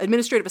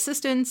administrative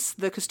assistants,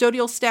 the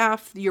custodial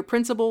staff, your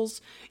principals.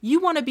 You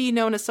want to be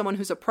known as someone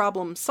who's a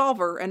problem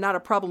solver and not a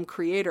problem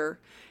creator.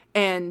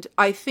 And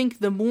I think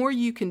the more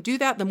you can do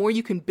that, the more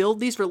you can build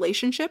these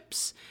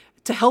relationships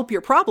to help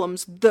your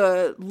problems,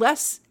 the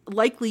less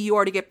likely you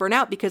are to get burnt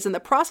out, because in the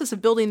process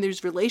of building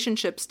these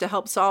relationships to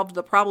help solve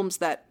the problems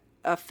that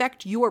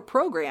affect your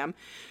program,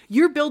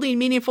 you're building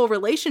meaningful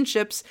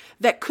relationships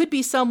that could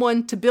be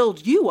someone to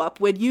build you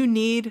up when you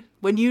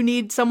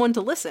need someone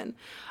to listen.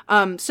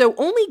 So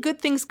only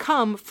good things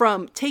come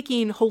from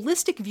taking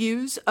holistic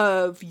views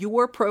of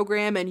your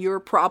program and your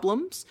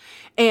problems,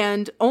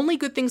 and only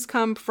good things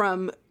come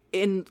from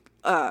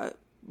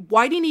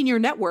widening your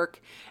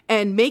network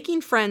and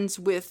making friends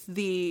with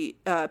the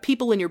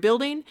people in your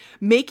building,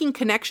 making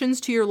connections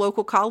to your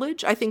local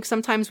college. I think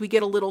sometimes we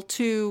get a little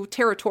too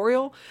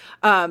territorial,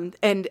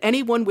 and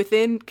anyone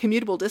within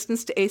commutable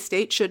distance to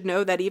A-State should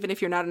know that even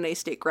if you're not an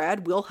A-State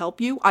grad, we'll help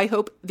you. I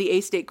hope the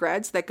A-State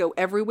grads that go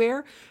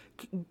everywhere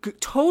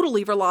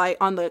totally rely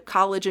on the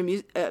college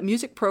and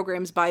music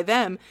programs by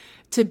them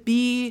to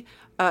be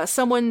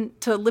someone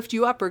to lift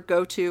you up or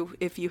go to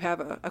if you have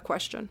a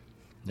question.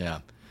 Yeah.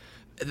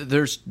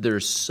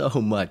 There's so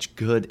much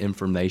good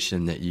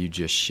information that you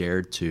just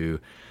shared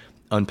to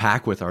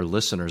unpack with our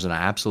listeners, and I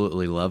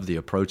absolutely love the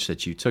approach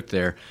that you took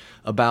there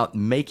about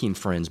making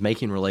friends,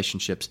 making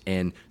relationships,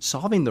 and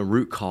solving the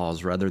root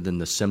cause rather than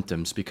the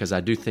symptoms, because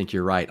I do think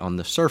you're right. On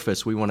the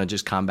surface, we want to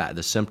just combat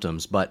the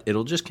symptoms, but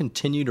it'll just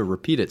continue to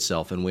repeat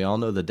itself, and we all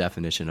know the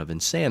definition of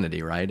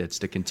insanity, right? It's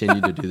to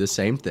continue to do the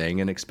same thing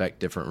and expect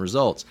different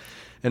results.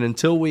 And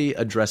until we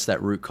address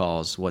that root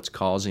cause, what's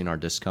causing our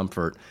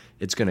discomfort,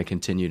 it's going to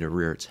continue to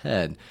rear its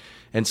head.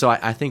 And so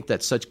I think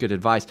that's such good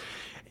advice.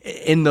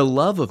 In the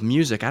love of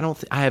music,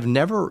 I've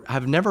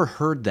never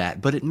heard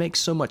that, but it makes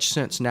so much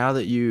sense now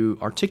that you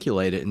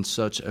articulate it in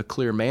such a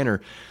clear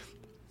manner.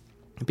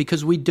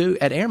 Because we do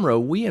at AMRO,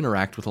 we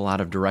interact with a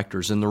lot of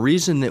directors, and the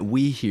reason that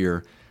we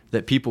hear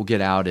that people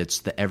get out, it's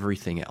the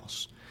everything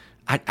else.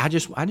 I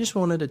just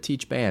wanted to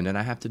teach band, and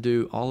I have to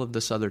do all of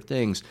this other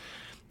things.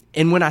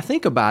 And when I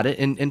think about it,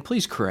 and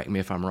please correct me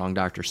if I'm wrong,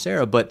 Dr.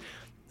 Sarah, but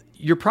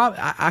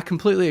I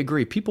completely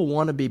agree. People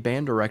want to be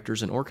band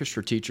directors and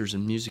orchestra teachers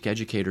and music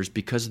educators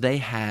because they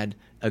had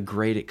a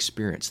great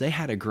experience. They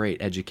had a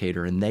great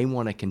educator, and they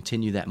want to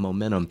continue that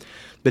momentum.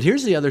 But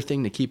here's the other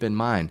thing to keep in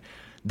mind.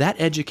 That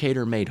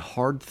educator made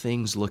hard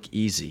things look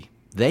easy.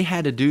 They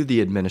had to do the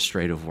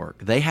administrative work.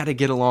 They had to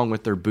get along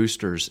with their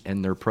boosters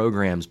and their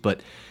programs,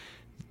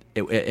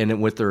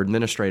 and with their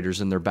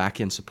administrators and their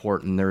back-end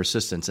support and their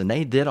assistants. And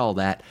they did all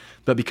that,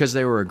 but because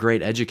they were a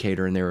great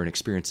educator and they were an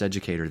experienced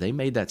educator, they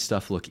made that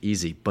stuff look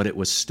easy, but it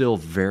was still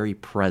very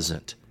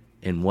present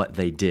in what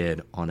they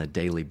did on a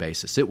daily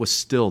basis. It was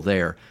still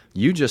there.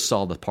 You just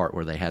saw the part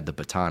where they had the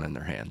baton in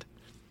their hand.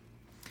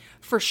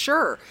 For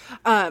sure.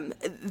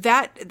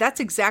 That's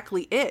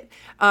exactly it.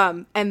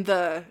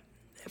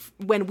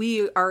 When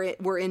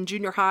we're in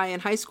junior high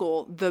and high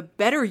school, the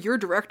better your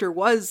director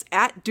was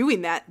at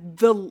doing that,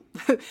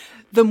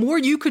 the more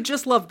you could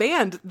just love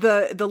band,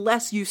 the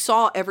less you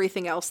saw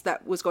everything else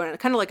that was going on.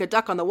 Kind of like a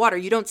duck on the water.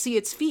 You don't see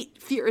its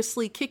feet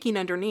furiously kicking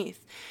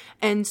underneath.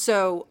 And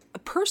so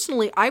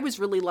personally, I was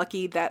really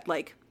lucky that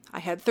I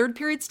had third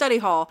period study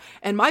hall,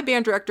 and my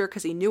band director,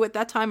 because he knew at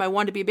that time I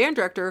wanted to be a band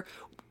director,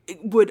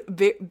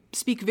 would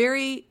speak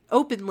very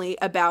openly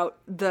about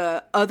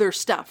the other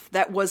stuff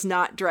that was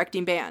not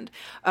directing band.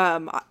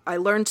 I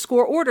learned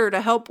score order to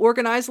help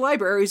organize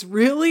libraries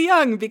really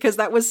young, because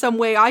that was some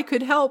way I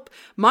could help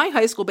my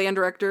high school band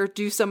director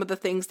do some of the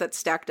things that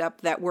stacked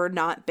up that were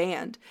not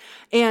band.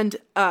 And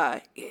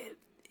if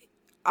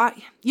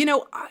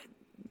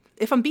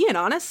I'm being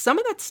honest, some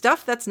of that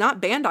stuff that's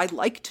not band I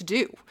like to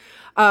do.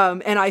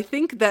 And I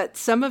think that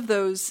some of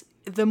those,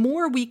 the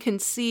more we can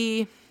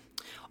see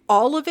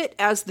all of it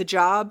as the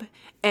job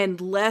and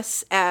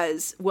less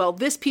as, well,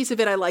 this piece of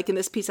it I like and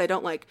this piece I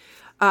don't like.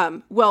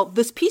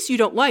 This piece you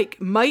don't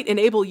like might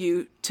enable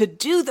you to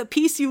do the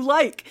piece you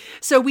like.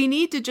 So we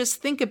need to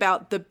just think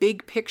about the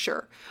big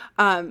picture.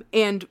 And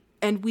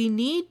we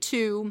need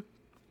to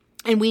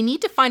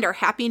find our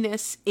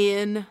happiness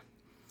in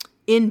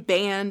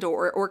band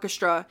or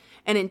orchestra,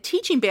 and in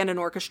teaching band and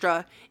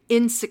orchestra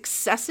in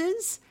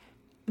successes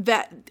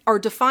that are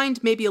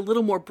defined maybe a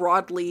little more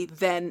broadly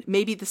than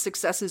maybe the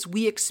successes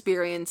we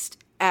experienced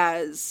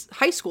as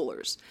high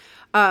schoolers.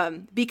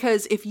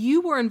 Because if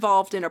you were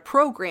involved in a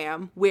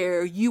program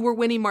where you were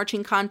winning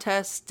marching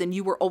contests and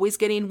you were always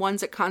getting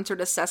ones at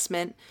concert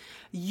assessment,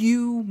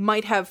 you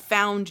might have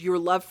found your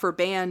love for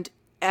band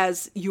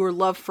as your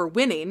love for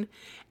winning.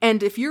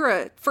 And if you're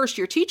a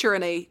first-year teacher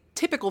in a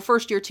typical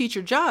first-year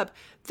teacher job,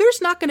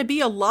 there's not going to be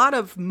a lot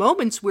of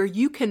moments where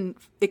you can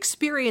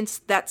experience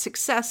that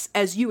success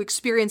as you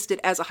experienced it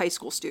as a high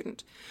school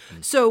student.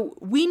 So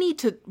we need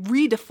to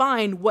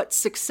redefine what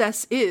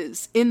success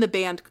is in the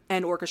band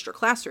and orchestra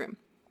classroom.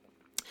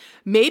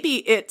 Maybe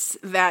it's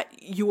that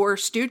your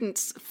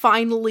students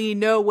finally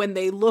know when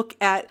they look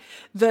at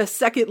the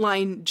second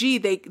line G,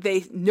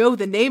 they know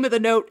the name of the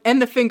note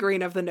and the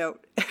fingering of the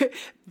note.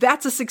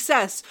 That's a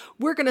success.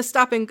 We're going to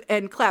stop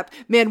and clap.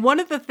 Man, one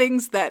of the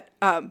things that,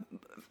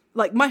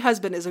 like my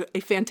husband is a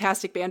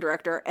fantastic band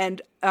director.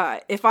 And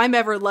if I'm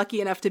ever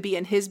lucky enough to be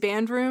in his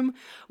band room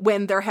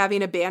when they're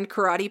having a band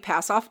karate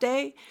pass-off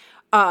day,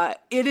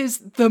 it is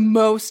the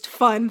most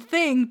fun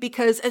thing,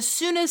 because as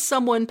soon as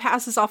someone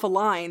passes off a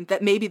line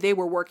that maybe they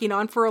were working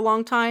on for a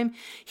long time,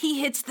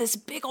 he hits this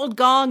big old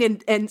gong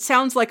and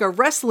sounds like a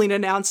wrestling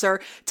announcer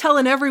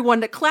telling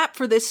everyone to clap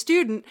for this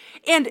student.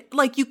 And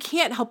like, you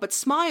can't help but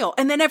smile.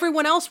 And then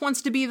everyone else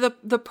wants to be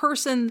the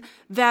person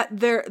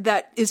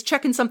that is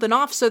checking something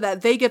off so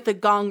that they get the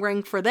gong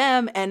ring for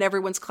them and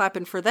everyone's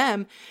clapping for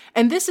them.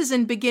 And this is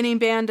in beginning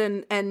band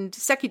and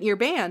second year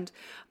band.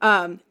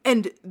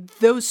 And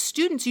those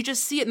students, you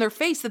just see it in their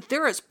face that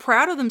they're as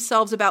proud of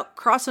themselves about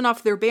crossing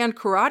off their band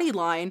karate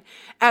line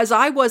as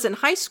I was in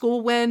high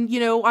school when,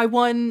 I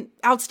won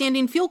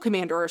outstanding field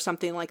commander or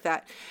something like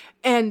that.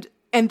 And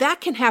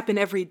that can happen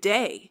every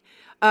day.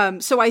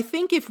 So I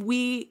think if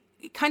we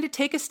kind of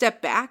take a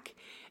step back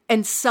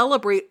and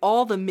celebrate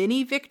all the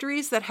mini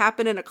victories that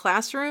happen in a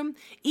classroom,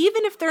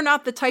 even if they're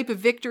not the type of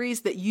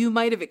victories that you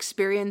might have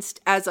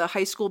experienced as a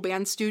high school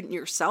band student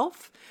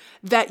yourself,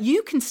 that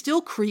you can still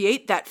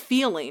create that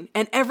feeling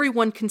and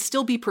everyone can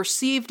still be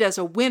perceived as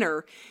a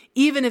winner,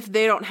 even if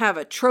they don't have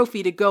a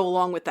trophy to go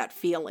along with that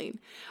feeling.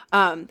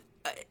 And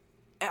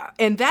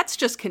that's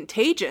just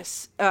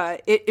contagious.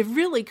 It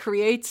really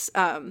creates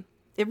a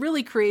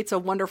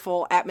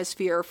wonderful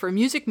atmosphere for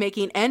music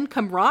making and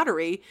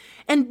camaraderie,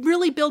 and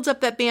really builds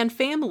up that band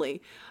family.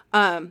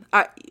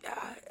 I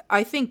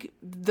think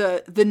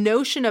the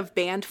notion of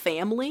band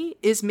family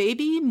is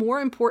maybe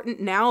more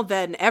important now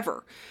than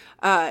ever.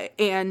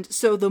 And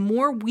so the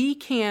more we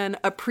can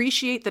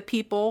appreciate the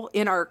people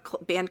in our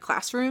band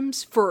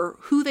classrooms for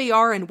who they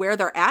are and where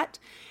they're at,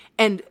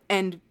 and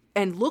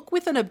look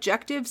with an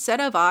objective set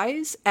of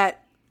eyes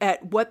at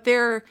what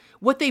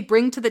they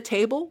bring to the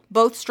table,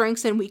 both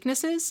strengths and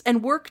weaknesses,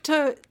 and work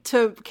to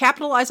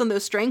capitalize on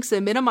those strengths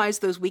and minimize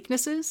those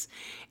weaknesses,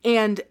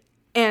 and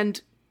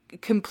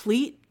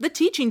complete the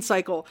teaching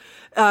cycle.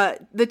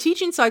 The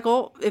teaching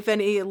cycle, if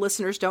any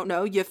listeners don't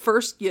know, you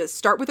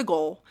start with a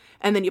goal,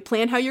 and then you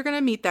plan how you're going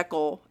to meet that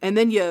goal, and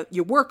then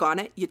you work on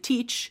it, you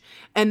teach,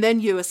 and then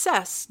you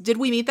assess, did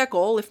we meet that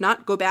goal? If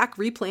not, go back,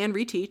 replan,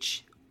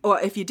 reteach. Or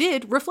if you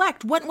did,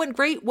 reflect what went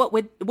great,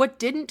 what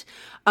didn't,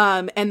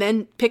 and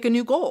then pick a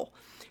new goal.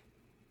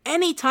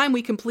 Anytime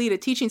we complete a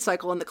teaching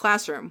cycle in the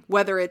classroom,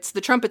 whether it's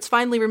the trumpets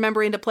finally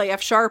remembering to play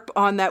F sharp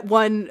on that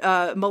one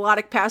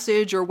melodic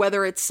passage, or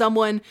whether it's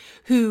someone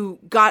who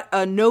got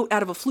a note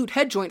out of a flute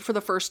head joint for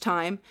the first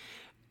time,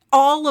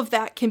 all of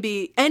that can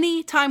be,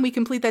 any time we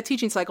complete that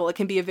teaching cycle, it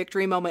can be a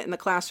victory moment in the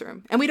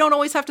classroom. And we don't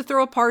always have to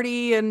throw a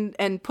party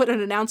and put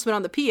an announcement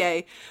on the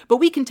PA, but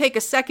we can take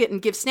a second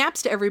and give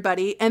snaps to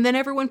everybody, and then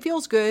everyone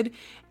feels good,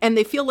 and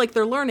they feel like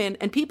they're learning,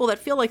 and people that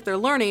feel like they're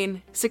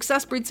learning,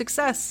 success breeds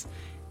success.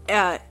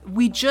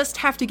 We just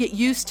have to get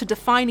used to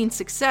defining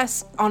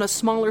success on a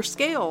smaller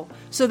scale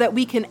so that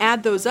we can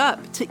add those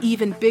up to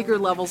even bigger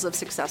levels of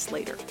success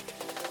later.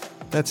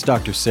 That's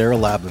Dr. Sarah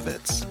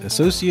Labovitz,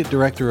 Associate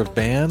Director of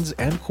Bands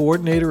and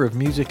Coordinator of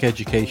Music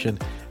Education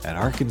at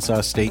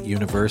Arkansas State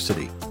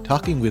University,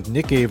 talking with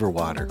Nick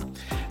Averwater.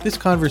 This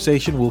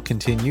conversation will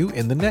continue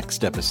in the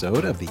next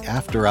episode of the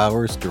After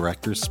Hours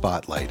Director's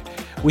Spotlight,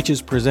 which is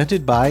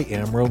presented by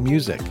Amro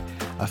Music,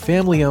 a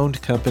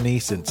family-owned company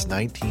since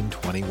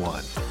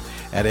 1921.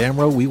 At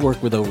Amro, we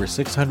work with over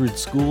 600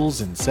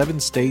 schools in 7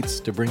 states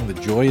to bring the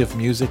joy of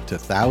music to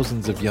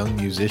thousands of young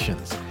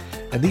musicians.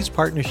 And these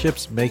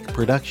partnerships make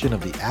production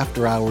of the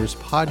After Hours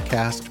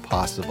podcast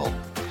possible.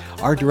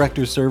 Our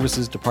Director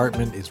Services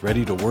Department is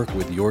ready to work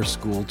with your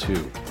school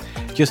too.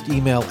 Just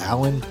email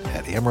Alan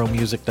at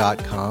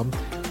amromusic.com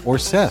or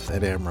Seth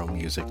at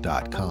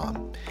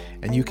amromusic.com.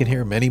 And you can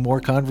hear many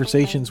more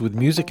conversations with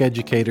music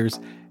educators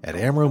at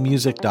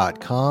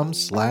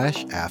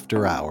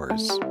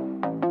amromusic.com/afterhours.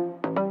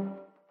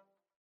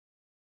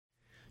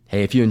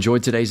 Hey, if you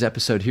enjoyed today's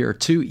episode, here are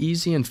 2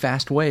 easy and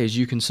fast ways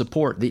you can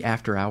support the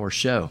After Hours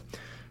show.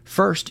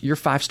 First, your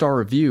 5-star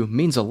review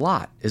means a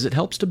lot, as it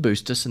helps to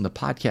boost us in the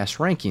podcast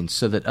rankings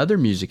so that other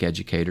music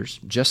educators,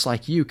 just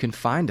like you, can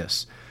find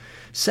us.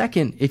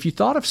 Second, if you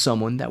thought of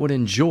someone that would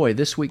enjoy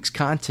this week's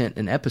content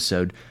and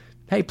episode,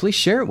 hey, please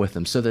share it with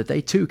them so that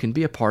they too can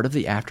be a part of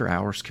the After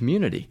Hours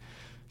community.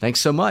 Thanks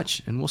so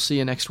much, and we'll see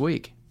you next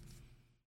week.